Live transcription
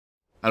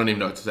I don't even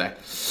know what to say.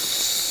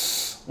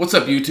 What's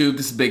up, YouTube?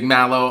 This is Big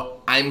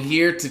Mallow. I'm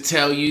here to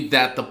tell you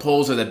that the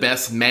poles are the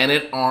best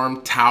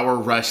man-at-arm tower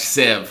rush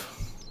civ.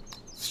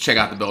 Let's check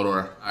out the build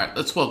order. Alright,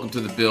 let's welcome to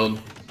the build.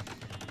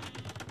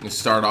 You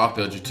start off,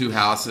 build your 2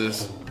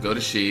 houses, go to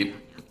sheep.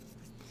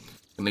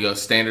 I'm gonna go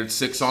standard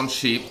 6 on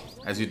sheep,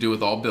 as you do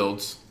with all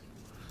builds.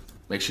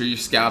 Make sure you're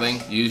scouting,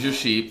 use your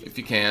sheep if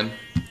you can.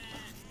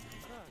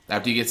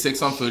 After you get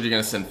 6 on food, you're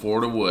gonna send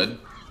 4 to wood.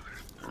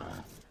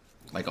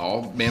 Like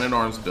all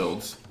man-at-arms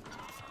builds.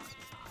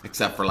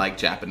 Except for like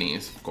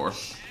Japanese, of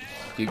course.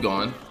 Keep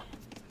going.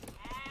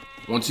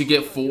 Once you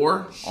get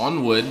 4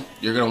 on wood,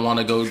 you're going to want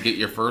to go get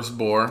your first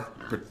boar.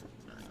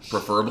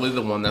 Preferably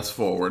the one that's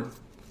forward,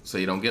 so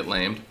you don't get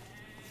lamed.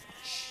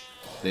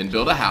 Then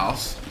build a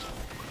house.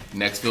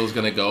 Next vill is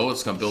going to go,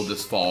 it's going to build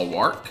this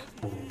Folwark.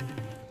 You're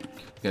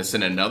going to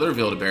send another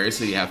vill to berries,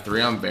 so you have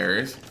 3 on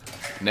berries.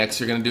 Next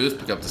you're going to do is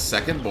pick up the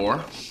second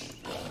boar.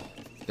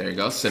 There you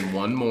go, send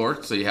 1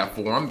 more, so you have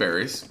 4 on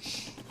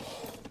berries.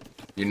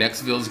 Your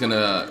next vill is going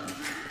to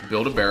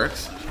build a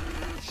barracks.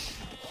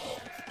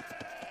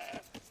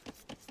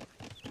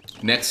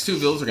 Next 2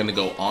 vills are going to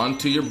go on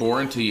to your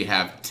boar until you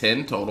have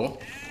 10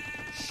 total.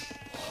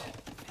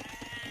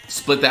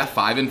 Split that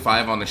 5 and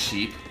 5 on a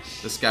sheep.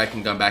 This guy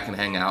can come back and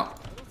hang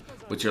out.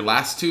 With your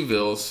last 2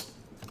 vills,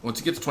 once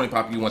you get to 20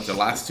 pop, you want the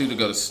last 2 to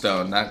go to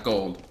stone, not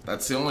gold.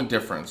 That's the only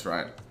difference,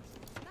 right?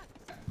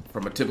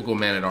 From a typical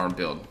man-at-arm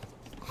build.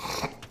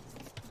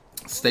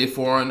 Stay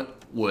 4 on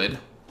wood.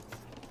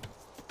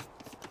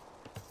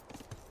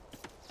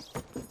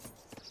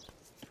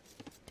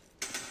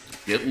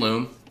 Get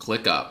loom,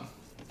 click up.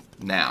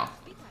 Now,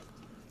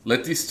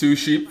 let these 2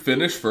 sheep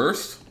finish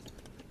first.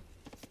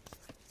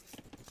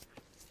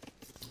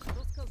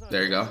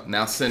 There you go.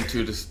 Now send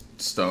 2 to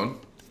stone.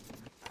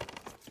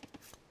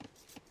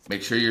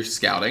 Make sure you're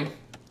scouting,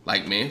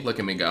 like me. Look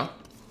at me go.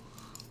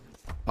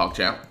 Pog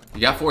champ.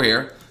 You got 4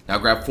 here. Now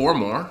grab 4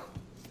 more.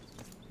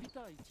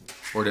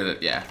 Or did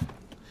it? Yeah.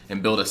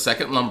 And build a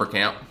second lumber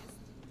camp.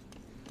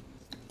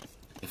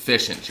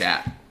 Efficient,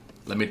 chat.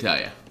 Let me tell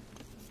you.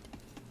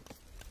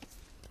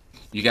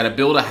 You got to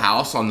build a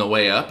house on the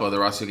way up,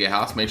 otherwise you'll get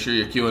house. Make sure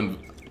you're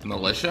queuing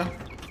militia.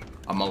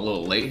 I'm a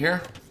little late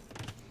here,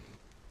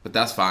 but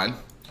that's fine.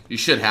 You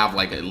should have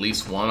like at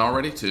least 1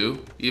 already,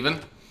 2 even.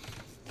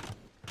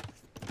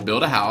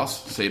 Build a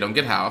house so you don't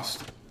get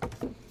housed.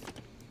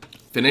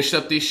 Finish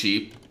up these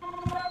sheep.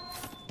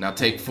 Now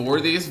take 4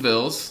 of these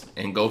vills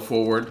and go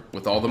forward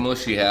with all the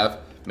militia you have.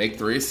 Make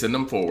 3, send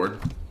them forward.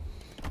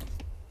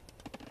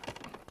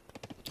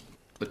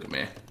 Look at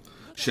me.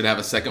 Should have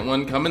a second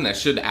one coming. That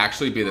should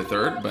actually be the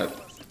 3rd, but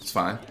it's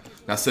fine.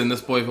 Now send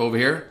this boy over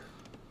here.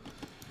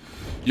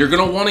 You're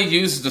going to want to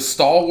use the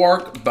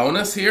stalwart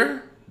bonus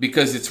here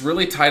because it's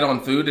really tight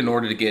on food in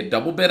order to get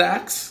double bit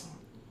axe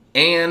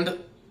and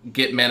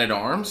get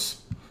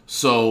man-at-arms.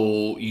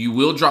 So you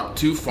will drop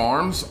 2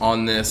 farms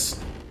on this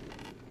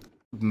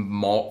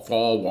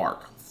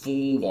Folwark.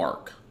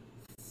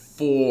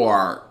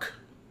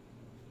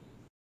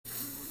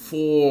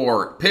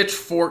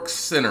 Pitchfork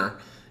center.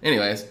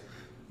 Anyways.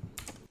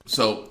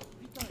 So,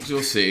 as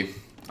you'll see,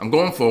 I'm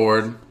going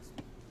forward.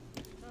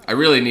 I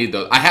really need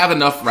those. I have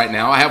enough right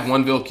now. I have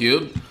 1 vill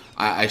cubed.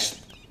 I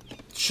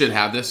should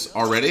have this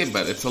already,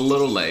 but it's a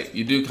little late.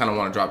 You do kind of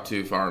want to drop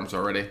 2 farms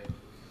already.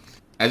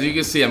 As you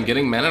can see, I'm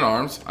getting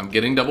men-at-arms. I'm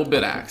getting double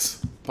bit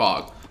axe.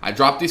 Pog. I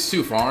dropped these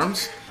 2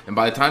 farms, and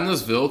by the time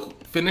this vill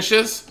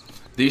finishes,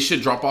 these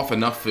should drop off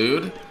enough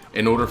food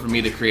in order for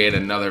me to create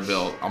another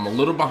vill. I'm a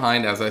little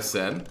behind, as I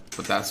said,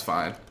 but that's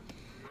fine.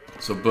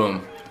 So,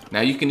 boom. Now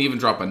you can even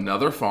drop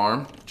another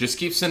farm. Just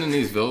keep sending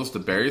these vills to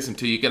berries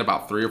until you get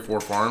about 3 or 4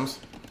 farms.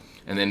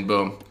 And then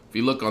boom. If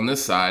you look on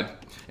this side,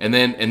 and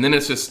then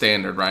it's just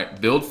standard,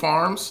 right? Build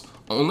farms,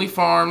 only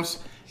farms,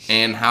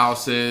 and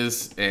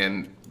houses,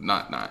 and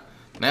not.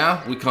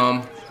 Now we've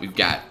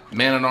got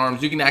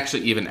man-at-arms. You can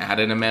actually even add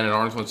in a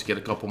man-at-arms once you get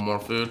a couple more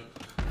food.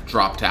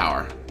 Drop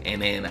tower.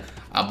 And then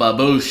a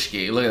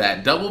babushki. Look at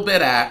that. Double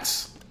bit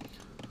axe.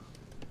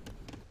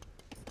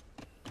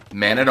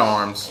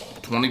 Man-at-arms.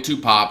 22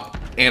 pop.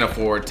 And a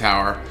forward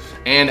tower.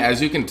 And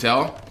as you can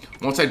tell,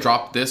 once I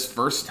drop this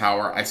first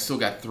tower, I still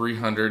got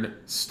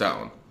 300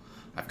 stone.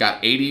 I've got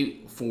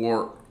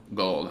 84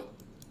 gold.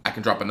 I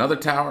can drop another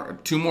tower, or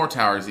 2 more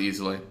towers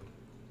easily.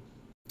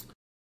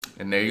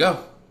 And there you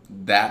go.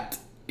 That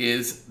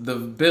is the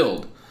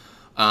build.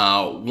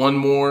 One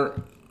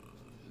more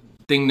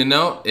thing to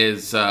note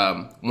is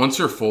once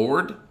you're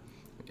forward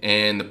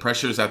and the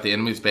pressure is at the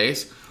enemy's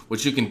base,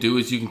 what you can do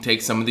is you can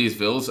take some of these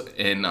vills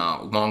and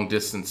long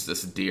distance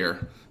this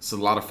deer. It's a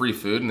lot of free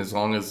food, and as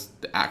long as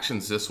the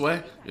action's this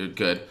way, you're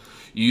good.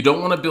 You don't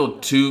want to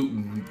build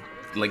 2,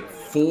 like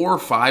 4 or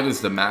 5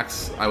 is the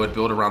max I would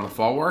build around the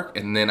Folwark,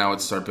 and then I would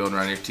start building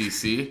around your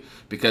TC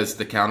because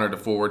the counter to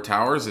forward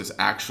towers is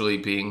actually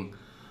being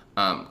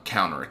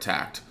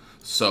counter-attacked.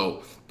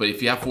 So, but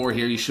if you have 4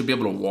 here, you should be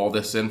able to wall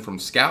this in from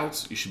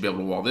scouts. You should be able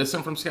to wall this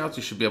in from scouts.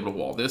 You should be able to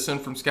wall this in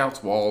from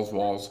scouts.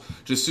 Walls.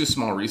 Just 2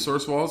 small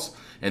resource walls.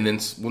 And then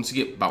once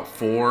you get about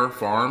 4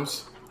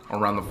 farms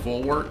around the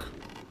Folwark,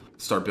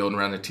 start building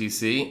around the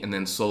TC, and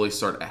then slowly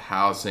start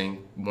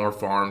housing more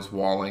farms,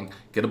 walling.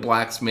 Get a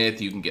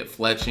blacksmith, you can get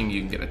fletching, you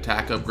can get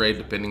attack upgrade,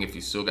 depending if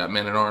you still got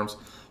men-at-arms.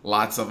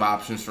 Lots of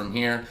options from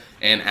here.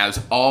 And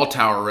as all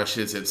tower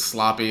rushes, it's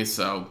sloppy,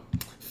 so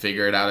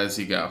figure it out as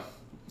you go.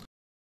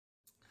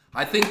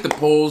 I think the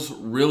poles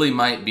really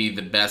might be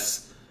the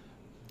best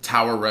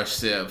tower rush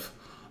civ.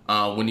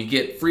 When you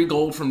get free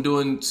gold from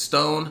doing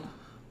stone,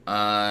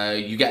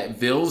 you got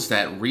vills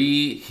that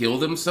re-heal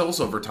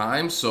themselves over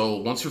time. So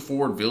once your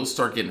forward vills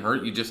start getting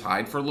hurt, you just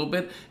hide for a little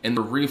bit, and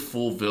they're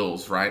re-full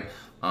vills, right?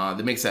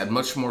 That makes that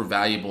much more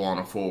valuable on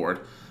a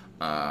forward.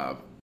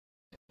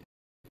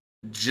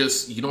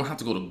 You don't have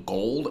to go to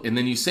gold, and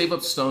then you save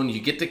up stone, you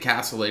get to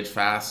castle age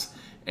fast,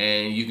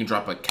 and you can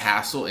drop a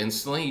castle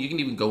instantly. You can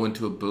even go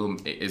into a boom.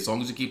 As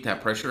long as you keep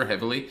that pressure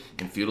heavily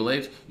in feudal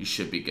age, you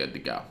should be good to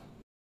go.